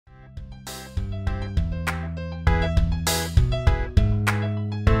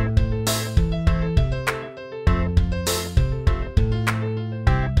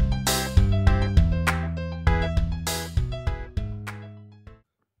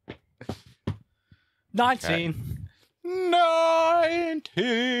19.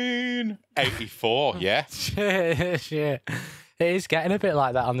 1984, yeah. Shit. It is getting a bit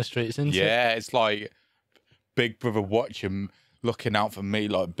like that on the streets, isn't it? Yeah, it's like Big Brother watching, looking out for me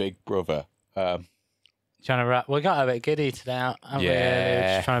like Big Brother. Trying to rap. We got a bit giddy today, haven't we?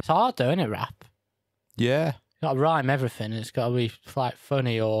 Yeah. Just it's hard though, isn't it, rap? Yeah. You got to rhyme everything. It's got to be like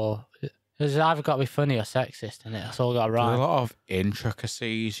funny or... It's either got to be funny or sexist, and it's all got to There's rhyme. a lot of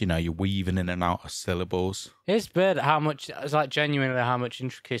intricacies, you know, you're weaving in and out of syllables. It's weird how much, it's like genuinely how much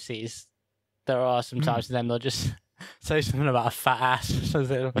intricacies there are sometimes, and then they'll just say something about a fat ass or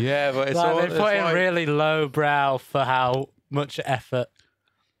something. Yeah, but it's like, all... they it's put in like- really low brow for how much effort.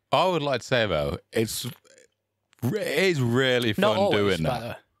 I would like to say, though, it is really Not fun always, doing by the way.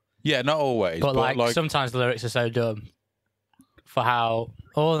 that. Yeah, not always. But, But, like, sometimes the lyrics are so dumb for how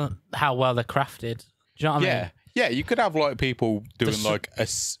well they're crafted. Do you know what I mean? yeah, you could have like people doing s- like a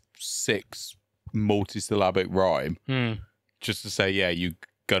 6 multi-syllabic rhyme Hmm. just to say, yeah, you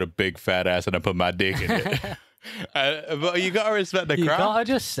got a big fat ass and I put my dick in it. But you got to respect the You craft. gotta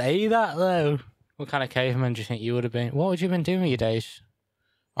just say that though. What kind of caveman do you think you would have been? What would you have been doing with your days?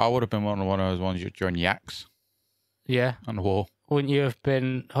 I would have been one of those ones drawing yaks Yeah. on the wall. Wouldn't you have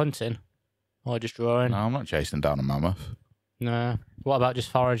been hunting? Or just drawing? No, I'm not chasing down a mammoth. No. What about just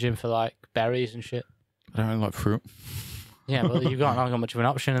foraging for like berries and shit? I don't really like fruit. Yeah, but you've not got much of an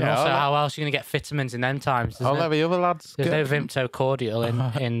option. And Yeah, also, I'll- how else are you going to get vitamins in them times? I'll let the other lads There's no get... Vimto cordial in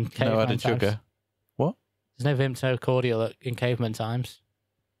caveman No added times. sugar. What? There's no Vimto cordial in caveman times.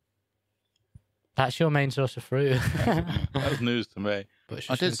 That's your main source of fruit. That's news to me. But it's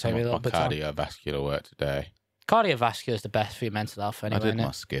I just did gonna take some me a of my little bit of time. cardiovascular work today. Cardiovascular is the best for your mental health anyway. I did innit?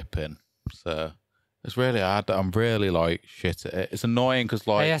 my skipping, so it's really hard. I'm really like shit at it. It's annoying because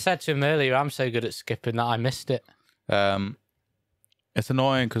like Hey, I said to him earlier, I'm so good at skipping that I missed it. it's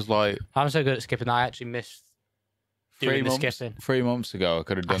annoying because like I'm so good at skipping that I actually missed doing the skipping. 3 months ago I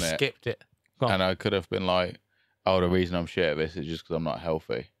could have I done it, skipped it. Go on. and I could have been like, oh, the reason I'm shit at this is just because I'm not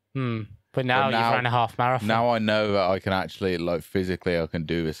healthy. But now now- you've ran a half marathon. Now I know that I can actually like physically I can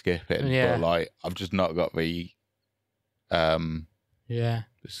do the skipping, Yeah. but like I've just not got the Yeah.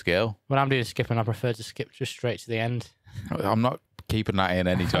 skill. When I'm doing skipping, I prefer to skip just straight to the end. I'm not keeping that in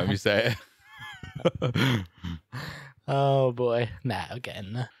anytime you say it. Oh boy. Nah, I'm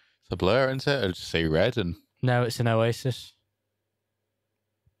getting there. It's a blur, isn't it? I just see red and No, it's an oasis.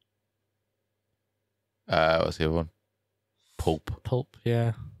 what's the other one? Pulp. Pulp, yeah.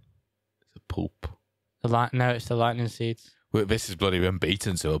 It's a pulp. No, it's the lightning seeds. Well, this has bloody been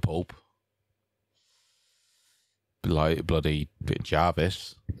beaten to a pulp. Like bloody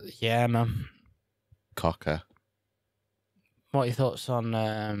Jarvis, Yeah, man. Cocker, What are your thoughts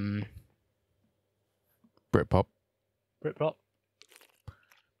on Britpop. Britpop?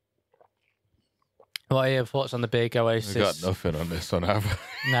 What are your thoughts on the big Oasis? We've got nothing on this one, have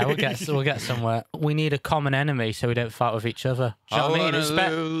we? No, we'll get somewhere. We need a common enemy so we don't fight with each other. Do you know what I mean? It's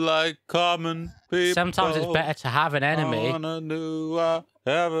like common people. sometimes it's better to have an enemy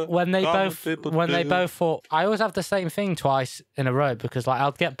when they both fought. I always have the same thing twice in a row because like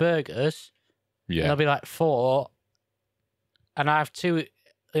I'll get burgers and Yeah. there'll be like 4, and I have 2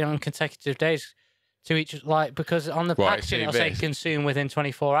 on consecutive days to each, like, because on the Right, packaging see it'll say this. consume within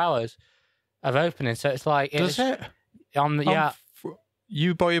 24 hours of opening. So it's like Does it? on the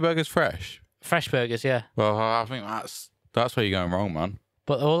You buy your burgers fresh? fresh burgers, yeah. Well, I think that's where you're going wrong, man.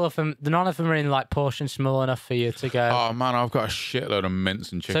 But all of them, none of them are in like portions small enough for you to go. Oh man, I've got a shitload of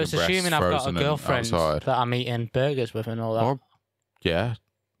mince and so chicken it's breasts assuming I've got a frozen girlfriend outside. that I'm eating burgers with and all that.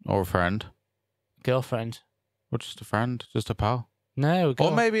 Or a friend, Girlfriend. or just a friend, just a pal. No,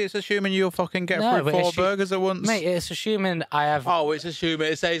 Or maybe it's assuming you'll fucking get No, through but 4 burgers at once. Mate, it's assuming I have. Oh, it's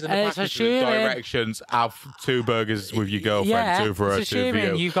assuming it says in the It's package with assuming- directions. Have 2 burgers with your girlfriend, Yeah, 2 for her, it's 2 for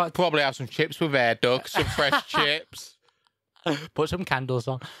assuming you. you got- Probably have some chips with air ducks, some fresh chips. Put some candles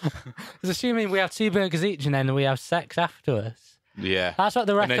on. It's assuming we have 2 burgers each and then we have sex afterwards. Yeah. That's what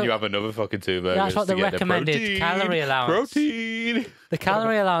the And then you have another fucking 2 burgers. That's what to the get recommended protein, calorie allowance. Protein. The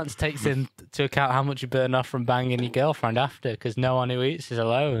calorie allowance takes into account how much you burn off from banging your girlfriend after, because no one who eats is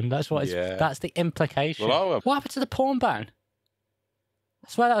alone. That's what it's. Yeah. That's the implication. Well, What happened to the porn ban? I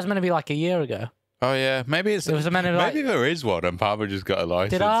swear that was meant to be like a year ago. Oh yeah, maybe it's It was meant to be maybe like- there is one, and Papa just got a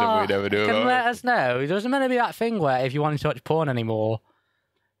license, Did and we never knew Can about let it. us know. There was meant to be that thing where if you wanted to watch porn anymore,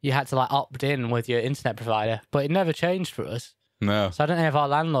 you had to like opt in with your internet provider, but it never changed for us. No. So I don't know if our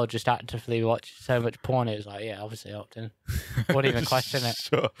landlord just actively watched so much porn. It was like, yeah, obviously opt in. Wouldn't even question it.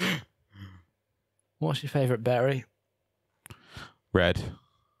 Sure. What's your favourite berry? Red.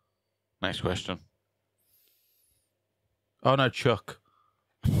 Next question. Oh no, Chuck.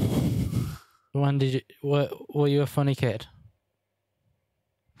 When did you? Were you a funny kid?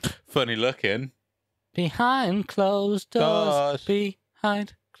 Funny looking. Behind closed doors.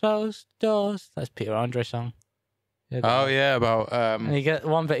 Behind closed doors. That's Peter Andre song. Oh yeah, about And he get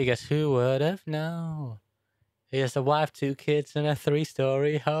one bit. He goes, "Who would have known?" He has a wife, 2 kids, and a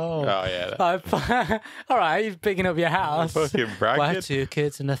 3-story home. Oh yeah. All right, you're picking up your house. Fucking bragging. Wife, 2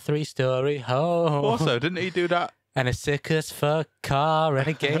 kids, and a 3-story home. Also, didn't he do that? And a circus for car, and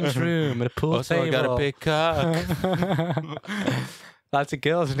a games room, and a pool table. I got a big cock. Lots of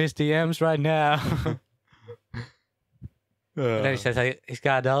girls in his DMs right now. And then he says, he's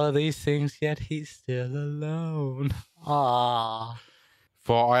got all of these things, yet he's still alone. Aww.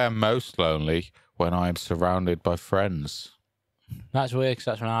 For I am most lonely when I am surrounded by friends. That's weird, because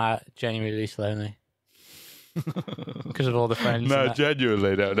that's when I genuinely least lonely. Because of all the friends. No,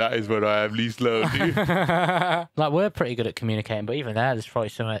 genuinely, no, that is when I am least lonely. Like, we're pretty good at communicating, but even there's probably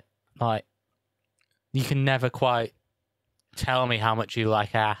something, like, you can never quite tell me how much you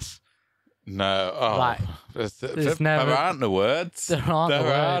like ass. No, like, there aren't the words. There aren't the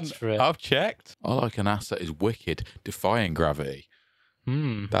words for it. I've checked. I like an ass that is wicked, defying gravity.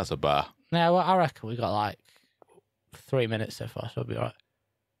 That's a bar. Yeah, well, I reckon we got like 3 minutes so far, so we'll be all right.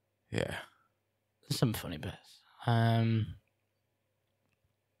 Yeah. There's some funny bits.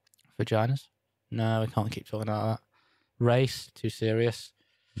 Vaginas? No, we can't keep talking about that. Race? Too serious.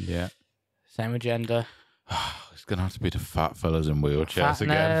 Yeah. Same with gender. It's going to have to be the fat fellas in wheelchairs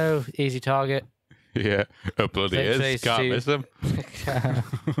again. No, easy target. Yeah. Oh, bloody is. Can't miss them.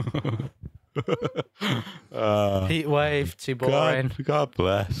 Heat wave, too boring. God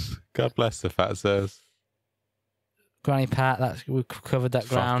bless. God bless the fatzos. Granny Pat, we've covered that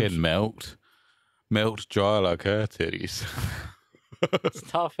ground. Fucking milked dry like her titties.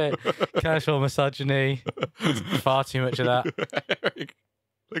 Stop it. Casual misogyny. Far too much of that. Eric,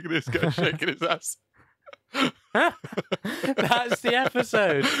 look at this guy shaking his ass. That's the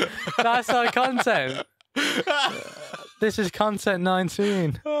episode. That's our content. This is content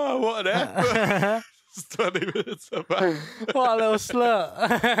 19. Oh, what an episode. It's 20 minutes of that. What a little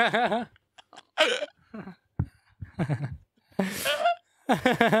slut.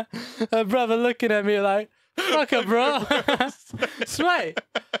 Her brother looking at me like, fuck her, bro. Sweet.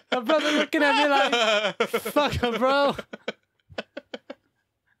 Her brother looking at me like, fuck her, bro.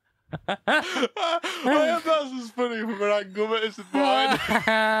 That's as funny from an angle as mine.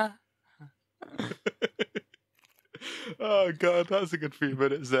 Oh God, that's a good few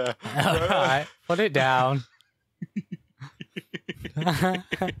minutes there. All right, put it down.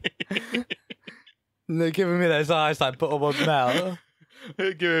 They're giving me those eyes like butterbug melt.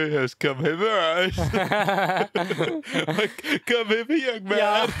 They're giving me those come hither eyes. Come hither, young man.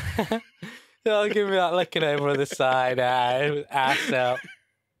 Yeah. They'll give me that looking over the side eye, ass out.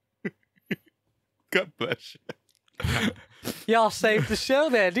 God bless you. Y'all saved the show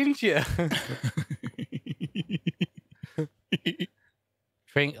there, didn't you?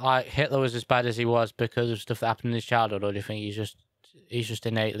 Think like Hitler was as bad as he was because of stuff that happened in his childhood, or do you think he's just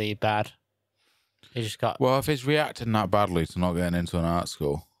innately bad? He just got. Well, if he's reacting that badly to not getting into an art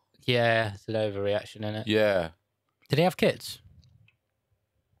school, yeah, it's an overreaction, isn't it? Yeah. Did he have kids?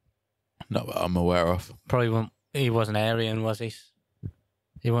 Not that I'm aware of. Probably wouldn't. He wasn't Aryan, was he?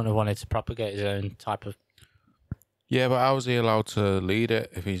 He wouldn't have wanted to propagate his own type of. Yeah, but how is he allowed to lead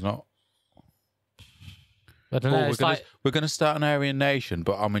it if he's not? I don't know. We're going to start an Aryan nation,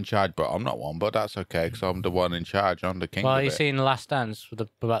 but I'm in charge. But I'm not one, but that's okay because I'm the one in charge. I'm the king. Well, of you it. seen The Last Dance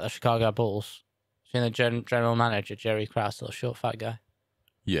about the Chicago Bulls? Seen the general manager, Jerry Krause, little short fat guy?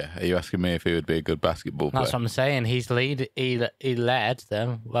 Yeah. Are you asking me if he would be a good basketball player? That's what I'm saying. He led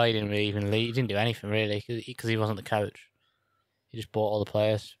them. Well, he didn't really even lead. He didn't do anything really because he wasn't the coach. He just bought all the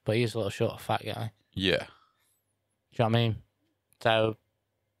players. But he's a little short fat guy. Yeah. Do you know what I mean? So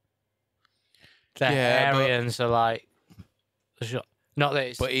the Aryans are like, not that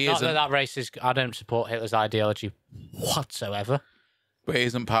it's, but he not that race is. I don't support Hitler's ideology whatsoever. But he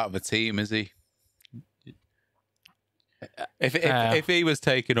isn't part of a team, is he? If he was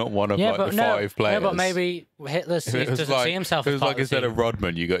taking up one of the 5 players, yeah, but maybe Hitler doesn't see himself. It was like instead of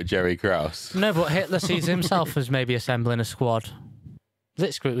Rodman, you got Jerry Krause. No, but Hitler sees himself as maybe assembling a squad.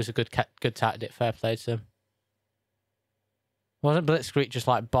 Blitzkrieg was a good tactic. Fair play to him. Wasn't Blitzkrieg just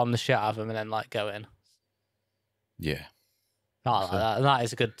like bomb the shit out of him and then like go in? Yeah. I like that. That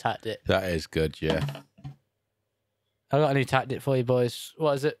is a good tactic. That is good, yeah. I got a new tactic for you boys.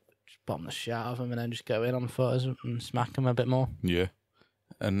 What is it? Just bomb the shit out of him and then just go in on footers and smack him a bit more. Yeah.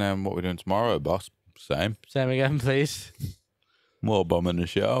 And then what we're doing tomorrow, boss? Same again, please. More bombing the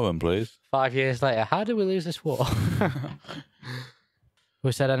shit out of him, please. 5 years later, how did we lose this war?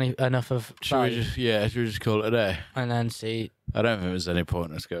 We said enough of. Should we just call it a day? And then see. I don't think there's any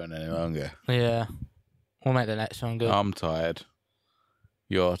point in us going any longer. Yeah. We'll make the next one good. I'm tired.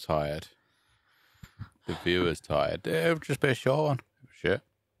 You're tired. The viewer's tired. It'll just be a short one. Shit.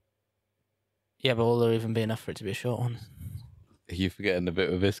 Yeah, but will there even be enough for it to be a short one? Are you forgetting the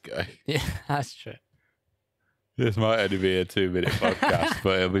bit with this guy? Yeah, that's true. This might only be a 2-minute podcast,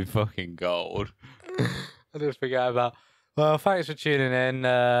 but it'll be fucking gold. I just forgot about. Well, thanks for tuning in.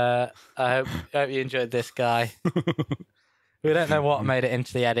 I hope you enjoyed this guy. We don't know what made it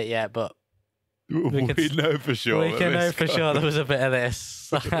into the edit yet, but we know for sure. We can know for sure there was a bit of this.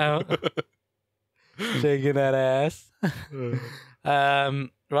 So. Shaking that ass.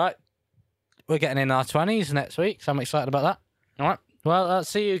 Right. We're getting in our 20s next week, so I'm excited about that. All right. Well, I'll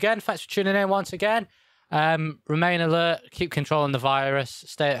see you again. Thanks for tuning in once again. Remain alert. Keep controlling the virus.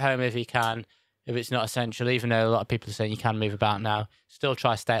 Stay at home if you can, if it's not essential, even though a lot of people are saying you can move about now. Still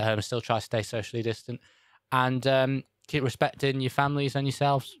try to stay at home. Still try to stay socially distant. And keep respecting your families and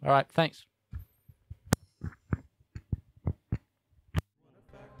yourselves. All right. Thanks.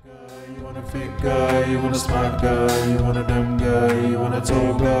 You want a fit guy, you want a smart guy, you want a dumb guy, you want a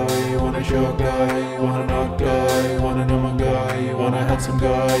tall guy, you want a short guy, you want a knock guy, you want a normal guy, you want a handsome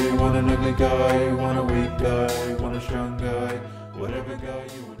guy, you want an ugly guy, you want a weak guy, you want a strong guy, whatever guy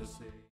you want to see.